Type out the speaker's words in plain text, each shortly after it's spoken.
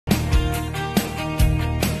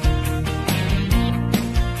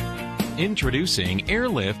Introducing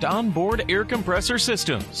Airlift Onboard Air Compressor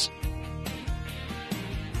Systems.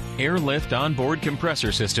 Airlift onboard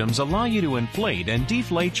compressor systems allow you to inflate and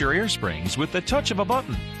deflate your air springs with the touch of a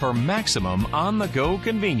button for maximum on-the-go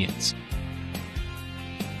convenience.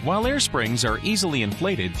 While air springs are easily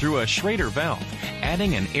inflated through a Schrader valve,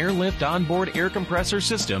 adding an Airlift onboard air compressor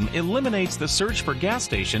system eliminates the search for gas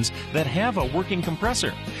stations that have a working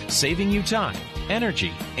compressor, saving you time,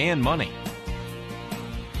 energy, and money.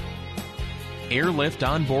 Airlift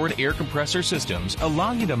onboard air compressor systems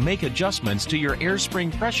allow you to make adjustments to your air spring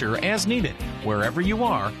pressure as needed, wherever you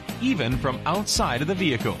are, even from outside of the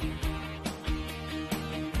vehicle.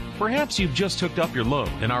 Perhaps you've just hooked up your load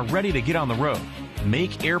and are ready to get on the road.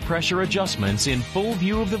 Make air pressure adjustments in full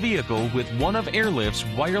view of the vehicle with one of Airlift's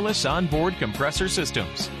wireless onboard compressor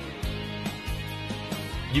systems.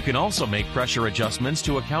 You can also make pressure adjustments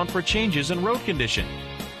to account for changes in road condition.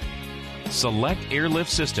 Select Airlift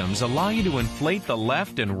systems allow you to inflate the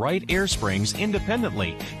left and right air springs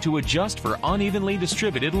independently to adjust for unevenly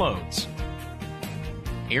distributed loads.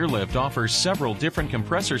 Airlift offers several different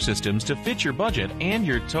compressor systems to fit your budget and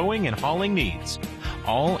your towing and hauling needs.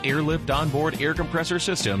 All Airlift onboard air compressor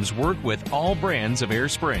systems work with all brands of air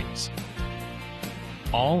springs.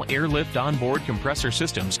 All Airlift onboard compressor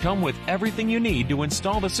systems come with everything you need to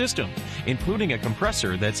install the system, including a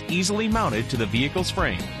compressor that's easily mounted to the vehicle's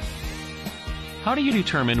frame. How do you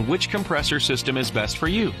determine which compressor system is best for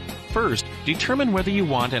you? First, determine whether you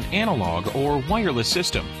want an analog or wireless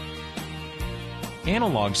system.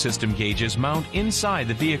 Analog system gauges mount inside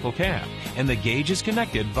the vehicle cab, and the gauge is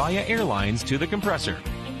connected via air lines to the compressor.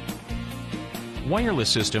 Wireless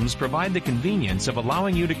systems provide the convenience of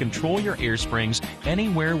allowing you to control your air springs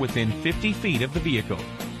anywhere within 50 feet of the vehicle.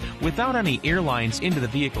 Without any air lines into the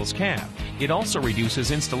vehicle's cab, it also reduces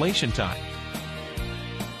installation time.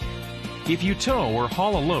 If you tow or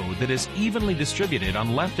haul a load that is evenly distributed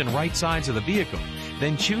on left and right sides of the vehicle,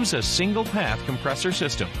 then choose a single-path compressor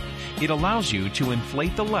system. It allows you to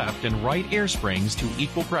inflate the left and right air springs to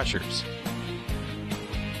equal pressures.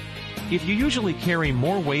 If you usually carry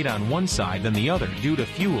more weight on one side than the other due to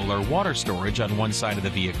fuel or water storage on one side of the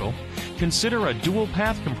vehicle, consider a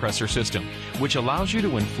dual-path compressor system, which allows you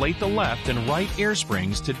to inflate the left and right air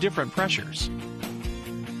springs to different pressures.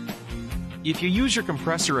 If you use your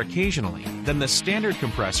compressor occasionally, then the standard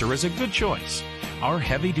compressor is a good choice. Our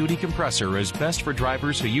heavy-duty compressor is best for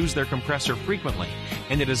drivers who use their compressor frequently,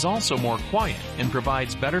 and it is also more quiet and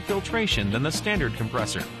provides better filtration than the standard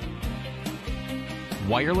compressor.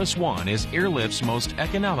 Wireless One is Airlift's most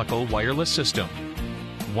economical wireless system.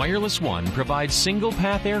 Wireless One provides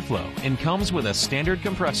single-path airflow and comes with a standard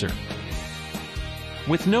compressor.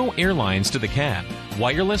 With no air lines to the cab,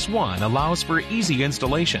 Wireless One allows for easy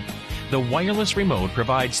installation. The wireless remote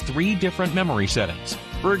provides 3 different memory settings.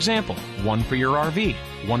 For example, one for your RV,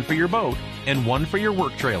 one for your boat, and one for your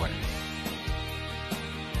work trailer.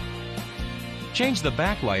 Change the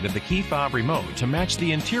backlight of the key fob remote to match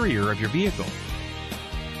the interior of your vehicle.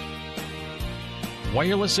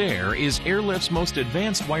 Wireless Air is Airlift's most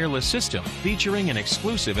advanced wireless system, featuring an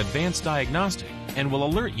exclusive advanced diagnostic and will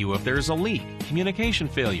alert you if there is a leak, communication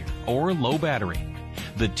failure, or low battery.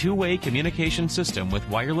 The two-way communication system with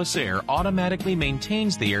Wireless Air automatically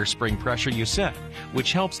maintains the air spring pressure you set,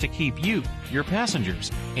 which helps to keep you, your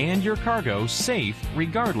passengers, and your cargo safe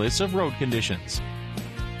regardless of road conditions.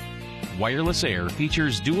 Wireless Air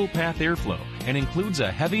features dual-path airflow and includes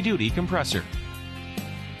a heavy-duty compressor.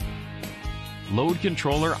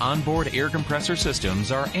 LoadController onboard air compressor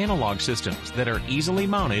systems are analog systems that are easily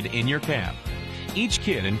mounted in your cab. Each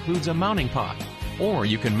kit includes a mounting pod, or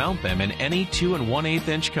you can mount them in any 2 1/8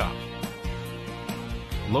 inch cup.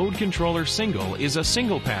 LoadController Single is a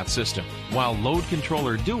single-path system, while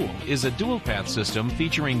LoadController Dual is a dual-path system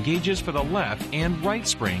featuring gauges for the left and right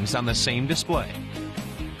springs on the same display.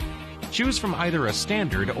 Choose from either a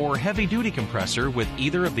standard or heavy-duty compressor with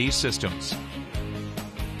either of these systems.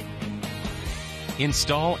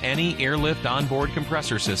 Install any Airlift onboard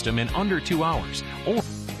compressor system in under 2 hours, or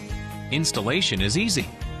installation is easy.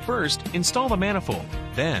 First, install the manifold,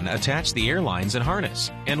 then attach the air lines and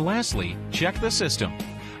harness, and lastly, check the system.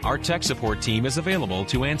 Our tech support team is available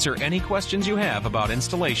to answer any questions you have about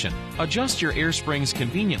installation. Adjust your air springs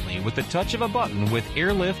conveniently with the touch of a button with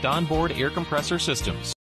Airlift onboard air compressor systems.